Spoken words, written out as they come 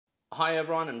Hi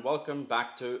everyone and welcome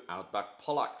back to Outback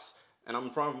Polaks. And I'm in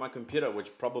front of my computer, which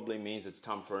probably means it's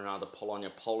time for another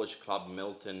Polonia Polish Club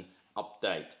Milton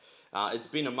update. It's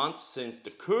been a month since the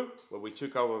coup, where we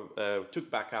took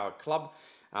back our club,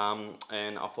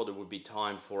 and I thought it would be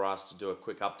time for us to do a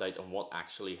quick update on what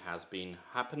actually has been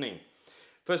happening.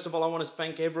 First of all, I want to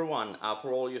thank everyone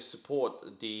for all your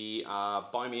support, the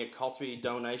Buy Me a Coffee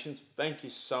donations. Thank you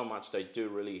so much, they do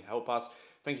really help us.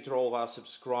 Thank you to all of our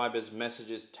subscribers,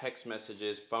 messages, text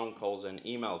messages, phone calls and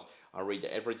emails. I read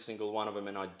every single one of them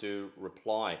and I do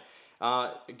reply.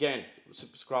 Again,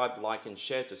 subscribe, like and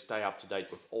share to stay up to date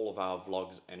with all of our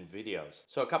vlogs and videos.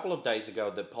 So a couple of days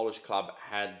ago, the Polish club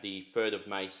had the 3rd of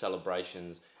May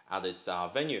celebrations at its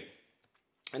venue.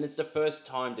 And it's the first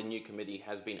time the new committee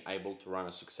has been able to run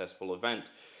a successful event.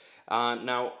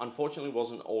 Now, unfortunately, it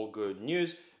wasn't all good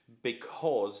news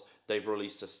because they've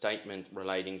released a statement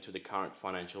relating to the current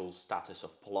financial status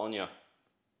of Polonia.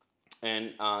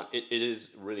 And it is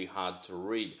really hard to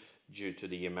read due to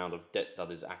the amount of debt that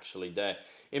is actually there.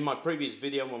 In my previous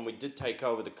video, when we did take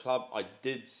over the club, I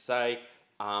did say,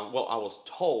 I was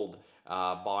told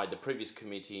by the previous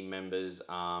committee members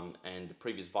and the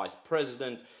previous vice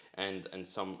president and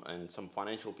some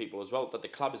financial people as well, that the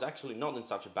club is actually not in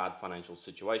such a bad financial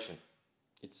situation.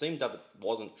 It seemed that it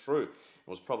wasn't true. It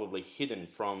was probably hidden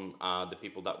from the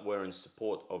people that were in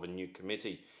support of a new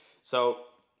committee. So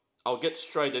I'll get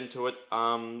straight into it.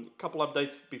 A couple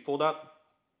updates before that.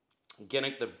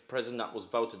 Gennett, the president that was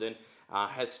voted in,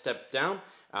 has stepped down.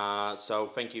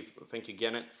 So thank you,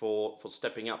 Gennett, for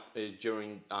stepping up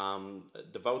during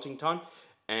the voting time.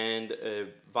 And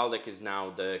Waldek is now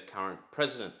the current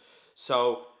president.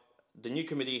 So the new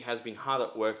committee has been hard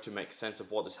at work to make sense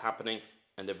of what is happening,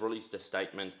 and they've released a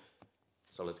statement.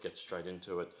 So let's get straight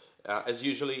into it. As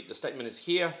usually, the statement is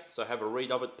here, so have a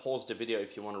read of it. Pause the video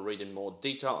if you want to read in more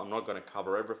detail. I'm not going to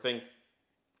cover everything.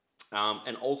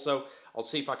 And also, I'll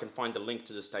see if I can find the link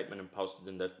to the statement and post it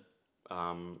in the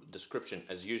description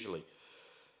as usually.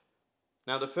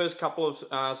 Now, the first couple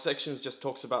of sections just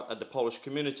talks about the Polish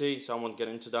community, so I won't get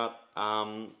into that.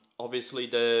 Obviously,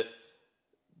 the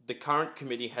current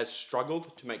committee has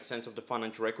struggled to make sense of the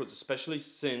financial records, especially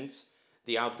since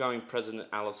the outgoing president,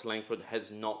 Alice Langford, has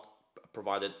not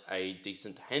provided a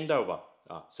decent handover.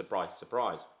 Surprise,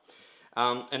 surprise.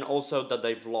 And also that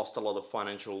they've lost a lot of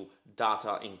financial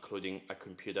data, including a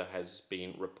computer has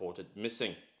been reported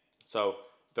missing. So,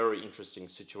 very interesting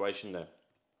situation there.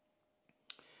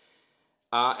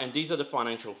 And these are the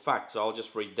financial facts. I'll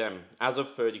just read them. As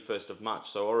of 31st of March,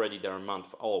 so already they're a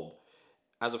month old.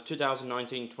 As of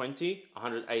 2019-20,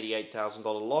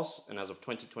 $188,000 loss, and as of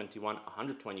 2021,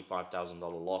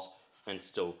 $125,000 loss, and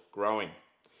still growing.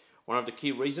 One of the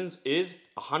key reasons is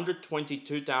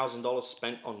 $122,000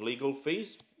 spent on legal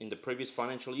fees in the previous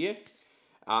financial year,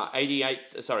 by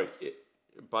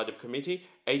the committee,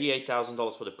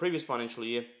 $88,000 for the previous financial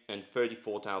year, and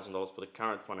 $34,000 for the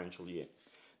current financial year.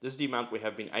 This is the amount we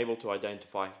have been able to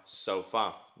identify so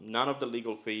far. None of the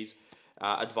legal fees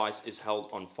advice is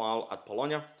held on file at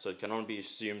Polonia, so it can only be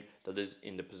assumed that it is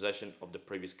in the possession of the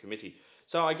previous committee.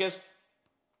 So I guess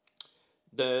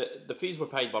the fees were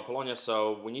paid by Polonia,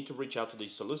 so we need to reach out to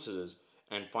these solicitors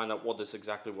and find out what this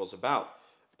exactly was about.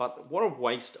 But what a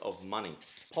waste of money.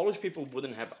 Polish people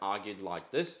wouldn't have argued like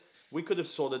this. We could have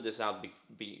sorted this out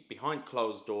behind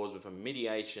closed doors with a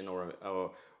mediation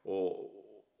or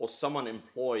someone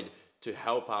employed to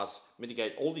help us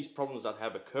mitigate all these problems that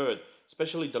have occurred,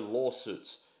 especially the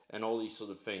lawsuits and all these sort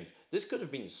of things. This could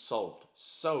have been solved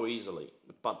so easily,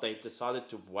 but they've decided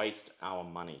to waste our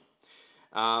money.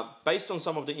 Based on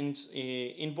some of the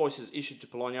invoices issued to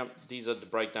Polonia, these are the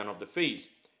breakdown of the fees.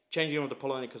 Changing of the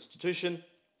Polonia constitution,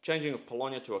 changing of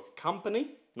Polonia to a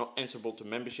company, not answerable to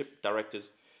membership,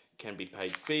 directors can be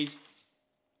paid fees.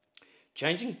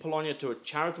 Changing Polonia to a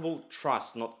charitable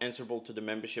trust, not answerable to the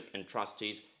membership and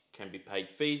trustees, can be paid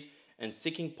fees, and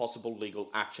seeking possible legal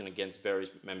action against various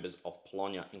members of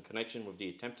Polonia in connection with the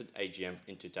attempted AGM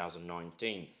in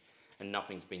 2019. And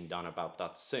nothing's been done about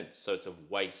that since, so it's a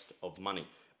waste of money.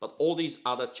 But all these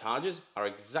other charges are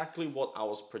exactly what I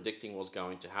was predicting was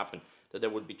going to happen, that they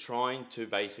would be trying to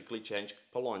basically change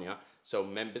Polonia so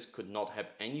members could not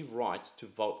have any rights to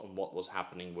vote on what was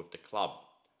happening with the club.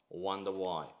 Wonder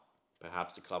why.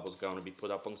 Perhaps the club was going to be put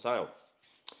up on sale.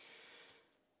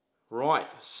 Right,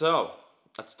 so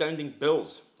outstanding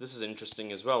bills. This is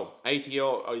interesting as well.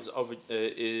 ATO is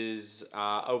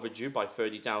overdue by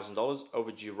 $30,000,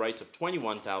 overdue rates of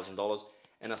 $21,000,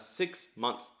 and a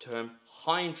 6-month term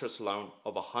high interest loan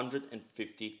of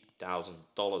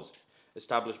 $150,000,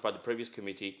 established by the previous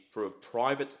committee through a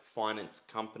private finance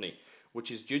company,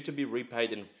 which is due to be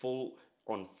repaid in full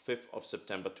on 5th of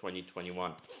September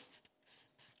 2021.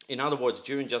 In other words,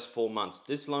 during just 4 months,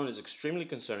 this loan is extremely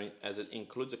concerning as it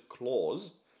includes a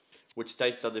clause which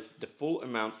states that if the full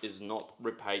amount is not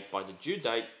repaid by the due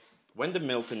date, then the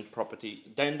Milton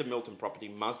property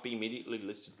must be immediately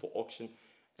listed for auction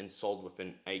and sold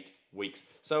within 8 weeks.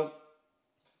 So,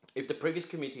 if the previous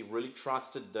committee really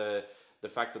trusted the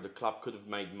fact that the club could have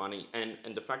made money and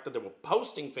the fact that they were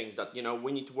posting things that, you know,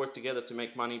 we need to work together to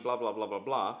make money, blah, blah, blah, blah,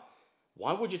 blah,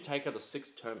 why would you take out a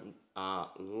 6-term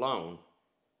loan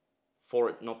for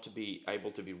it not to be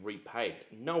able to be repaid?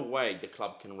 No way the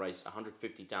club can raise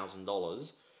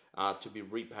 $150,000 to be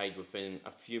repaid within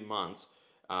a few months,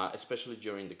 especially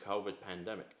during the COVID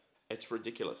pandemic. It's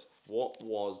ridiculous. What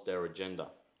was their agenda?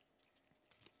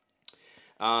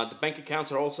 The bank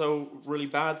accounts are also really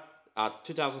bad.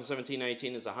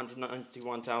 2017-18 is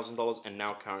 $191,000 and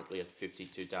now currently at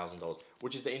 $52,000,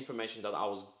 which is the information that I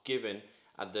was given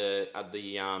at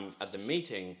the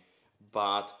meeting.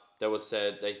 But they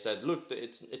said, look,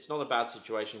 it's not a bad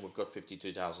situation. We've got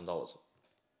 $52,000.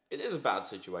 It is a bad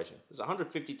situation. There's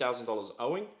 $150,000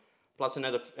 owing, plus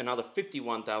another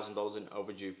 $51,000 in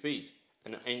overdue fees,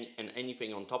 and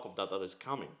anything on top of that is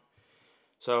coming.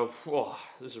 So,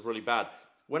 this is really bad.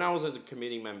 When I was as a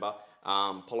committee member,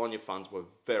 Polonia funds were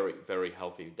very, very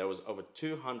healthy. There was over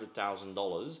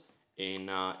 $200,000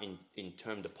 in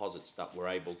term deposits that were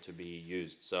able to be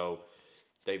used. So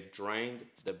they've drained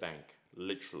the bank,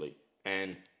 literally.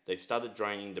 And they've started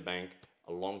draining the bank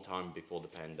a long time before the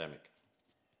pandemic.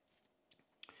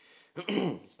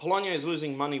 Polonia is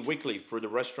losing money weekly through the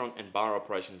restaurant and bar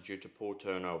operations due to poor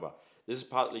turnover. This is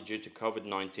partly due to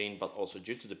COVID-19, but also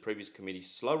due to the previous committee's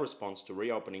slow response to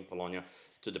reopening Polonia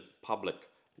to the public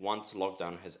once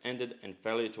lockdown has ended, and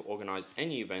failure to organize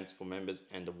any events for members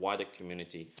and the wider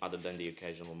community other than the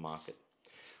occasional market.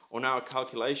 On our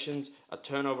calculations, a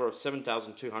turnover of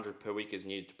 $7,200 per week is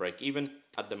needed to break even.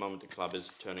 At the moment, the club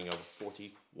is turning over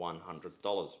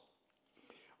 $4,100.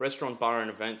 Restaurant, bar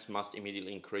and events must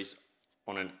immediately increase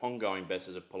on an ongoing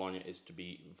basis if Polonia is to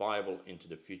be viable into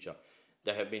the future.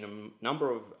 There have been a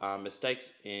number of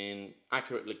mistakes in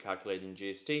accurately calculating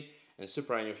GST and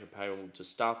superannuation payable to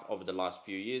staff over the last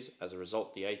few years. As a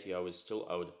result, the ATO is still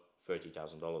owed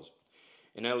 $30,000.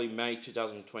 In early May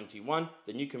 2021,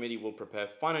 the new committee will prepare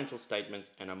financial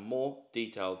statements and a more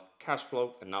detailed cash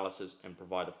flow analysis and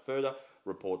provide a further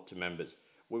report to members.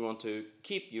 We want to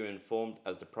keep you informed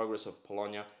as the progress of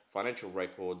Polonia financial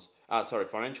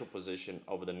position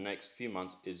over the next few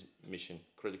months is mission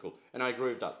critical. And I agree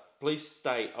with that. Please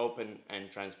stay open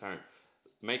and transparent.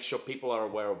 Make sure people are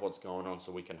aware of what's going on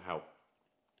so we can help.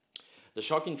 The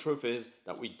shocking truth is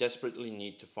that we desperately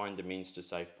need to find the means to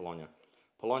save Polonia.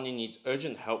 Polonia needs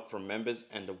urgent help from members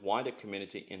and the wider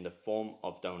community in the form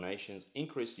of donations,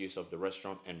 increased use of the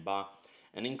restaurant and bar,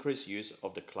 and increased use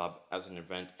of the club as an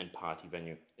event and party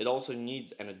venue. It also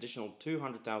needs an additional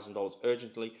 $200,000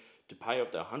 urgently to pay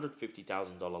off the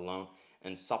 $150,000 loan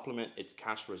and supplement its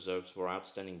cash reserves for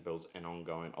outstanding bills and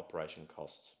ongoing operation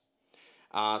costs.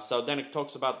 So then it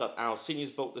talks about that our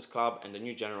seniors built this club and the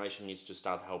new generation needs to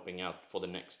start helping out for the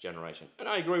next generation. And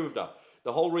I agree with that.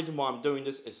 The whole reason why I'm doing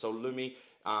this is so Lumi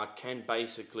can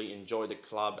basically enjoy the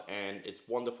club and its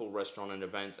wonderful restaurant and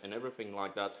events and everything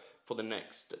like that for the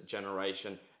next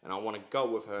generation. And I want to go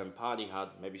with her and party hard.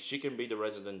 Maybe she can be the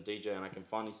resident DJ and I can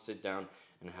finally sit down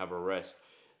and have a rest.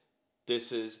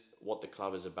 This is what the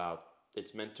club is about.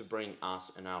 It's meant to bring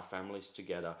us and our families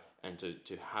together and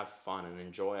to have fun and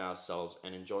enjoy ourselves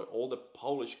and enjoy all the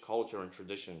Polish culture and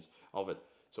traditions of it.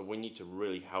 So we need to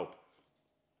really help.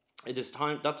 It is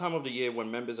that time of the year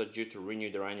when members are due to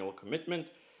renew their annual commitment,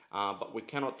 but we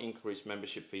cannot increase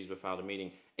membership fees without a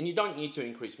meeting. And you don't need to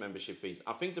increase membership fees.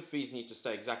 I think the fees need to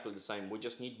stay exactly the same. We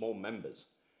just need more members.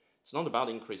 It's not about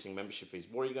increasing membership fees.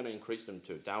 What are you going to increase them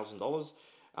to?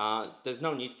 $1,000? There's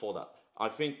no need for that. I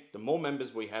think the more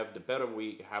members we have, the better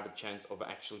we have a chance of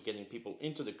actually getting people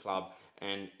into the club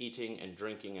and eating and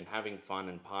drinking and having fun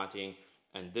and partying.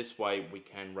 And this way we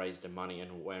can raise the money and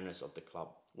awareness of the club.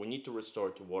 We need to restore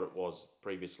it to what it was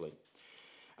previously.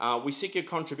 We seek your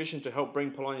contribution to help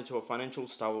bring Polonia to a financial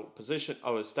stable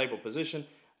position.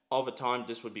 Over time,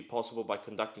 this would be possible by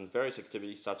conducting various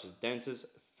activities such as dances,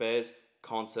 fairs,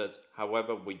 concerts.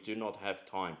 However, we do not have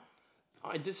time.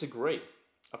 I disagree.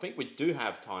 I think we do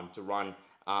have time to run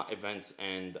events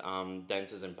and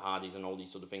dances and parties and all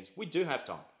these sort of things. We do have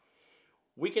time.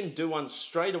 We can do one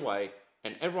straight away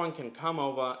and everyone can come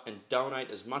over and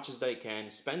donate as much as they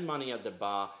can, spend money at the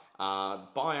bar,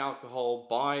 buy alcohol,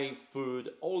 buy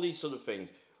food, all these sort of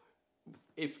things.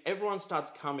 If everyone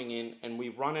starts coming in and we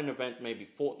run an event maybe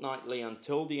fortnightly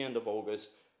until the end of August,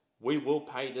 we will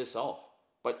pay this off.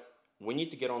 But we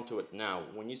need to get onto it now.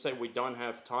 When you say we don't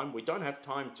have time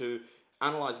to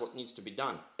analyze what needs to be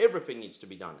done. Everything needs to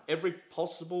be done. Every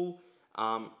possible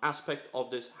aspect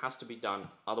of this has to be done.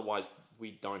 Otherwise,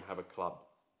 we don't have a club.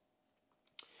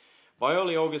 By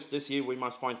early August this year, we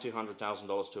must find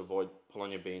 $200,000 to avoid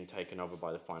Polonia being taken over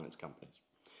by the finance companies.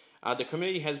 The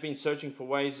committee has been searching for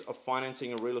ways of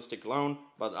financing a realistic loan,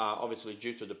 but obviously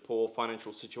due to the poor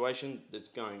financial situation, it's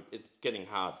getting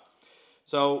hard.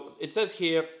 So it says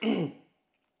here,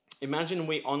 imagine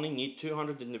we only need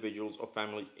 200 individuals or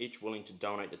families each willing to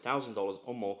donate $1,000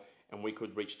 or more, and we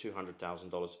could reach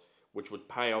 $200,000, which would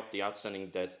pay off the outstanding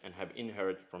debts and have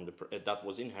that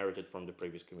was inherited from the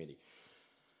previous committee.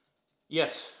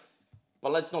 Yes,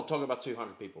 but let's not talk about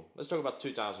 200 people. Let's talk about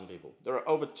 2,000 people. There are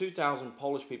over 2,000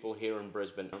 Polish people here in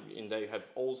Brisbane, and they have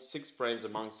all 6 friends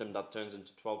amongst them. That turns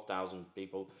into 12,000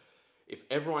 people. If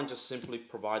everyone just simply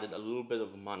provided a little bit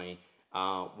of money,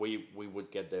 we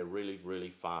would get there really,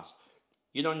 really fast.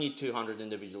 You don't need 200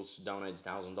 individuals to donate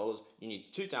 $1,000. You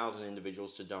need 2,000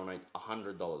 individuals to donate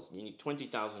 $100. You need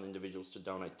 20,000 individuals to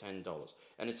donate $10.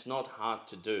 And it's not hard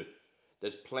to do.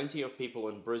 There's plenty of people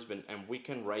in Brisbane, and we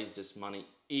can raise this money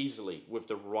easily with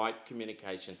the right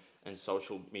communication and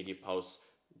social media posts.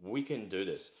 We can do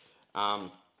this.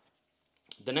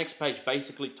 The next page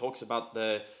basically talks about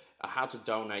how to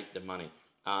donate the money,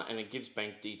 and it gives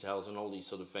bank details and all these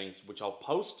sort of things, which I'll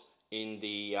post in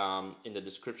the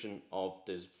description of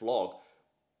this vlog.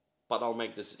 But I'll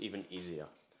make this even easier.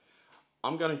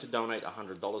 I'm going to donate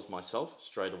 $100 myself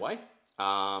straight away.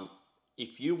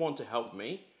 If you want to help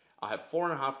me, I have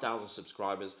 4,500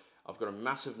 subscribers. I've got a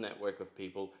massive network of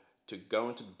people to go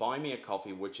into Buy Me a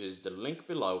Coffee, which is the link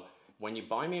below. When you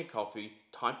buy me a coffee,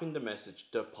 type in the message,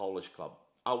 The Polish Club.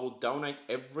 I will donate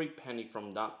every penny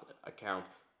from that account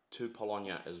to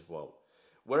Polonia as well.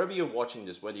 Wherever you're watching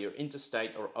this, whether you're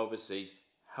interstate or overseas,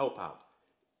 help out.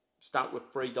 Start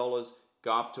with $3,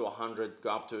 go up to 100, go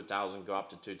up to 1,000, go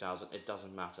up to 2,000. It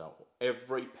doesn't matter.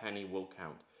 Every penny will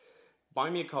count.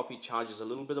 Buy Me a Coffee charges a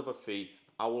little bit of a fee.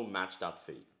 I will match that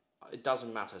fee. It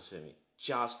doesn't matter to me.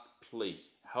 Just please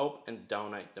help and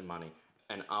donate the money,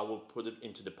 and I will put it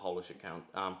into the Polish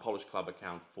Club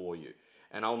account for you.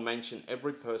 And I'll mention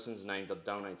every person's name that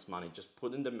donates money. Just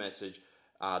put in the message,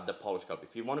 the Polish Club.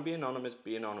 If you want to be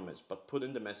anonymous, but put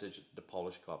in the message, the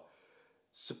Polish Club.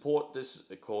 Support this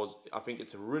cause. I think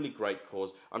it's a really great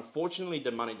cause. Unfortunately,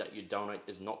 the money that you donate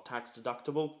is not tax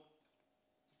deductible,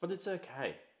 but it's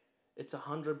okay. It's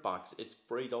 $100. It's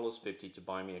 $3.50 to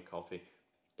buy me a coffee.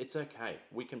 It's okay.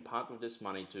 We can part with this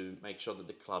money to make sure that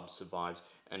the club survives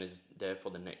and is there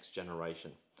for the next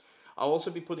generation. I'll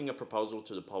also be putting a proposal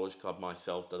to the Polish Club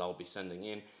myself that I'll be sending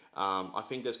in. I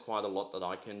think there's quite a lot that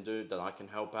I can do, that I can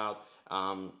help out.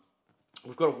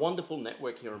 We've got a wonderful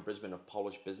network here in Brisbane of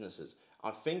Polish businesses.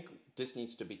 I think this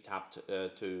needs to be tapped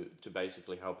to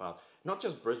basically help out, not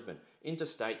just Brisbane,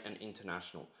 interstate and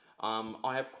international.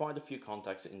 I have quite a few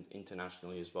contacts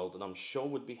internationally as well that I'm sure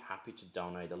would be happy to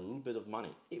donate a little bit of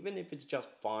money, even if it's just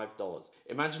 $5.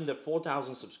 Imagine the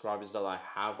 4,000 subscribers that I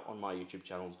have on my YouTube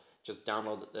channel just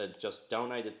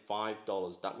donated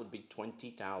 $5. That would be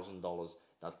 $20,000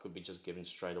 that could be just given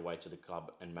straight away to the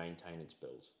club and maintain its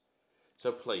bills.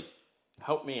 So please,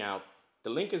 help me out.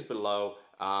 The link is below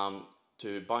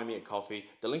to buy me a coffee.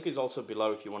 The link is also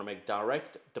below if you want to make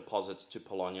direct deposits to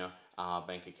Polonia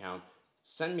bank account.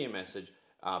 Send me a message.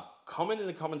 Comment in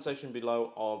the comment section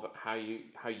below of how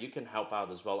you can help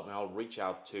out as well, and I'll reach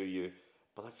out to you.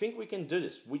 But I think we can do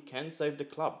this. We can save the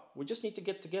club. We just need to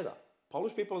get together.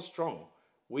 Polish people are strong.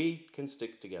 We can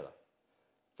stick together.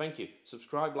 Thank you.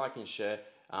 Subscribe, like, and share.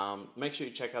 Make sure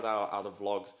you check out our other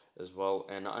vlogs as well,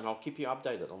 and I'll keep you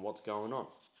updated on what's going on.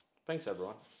 Thanks,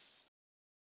 everyone.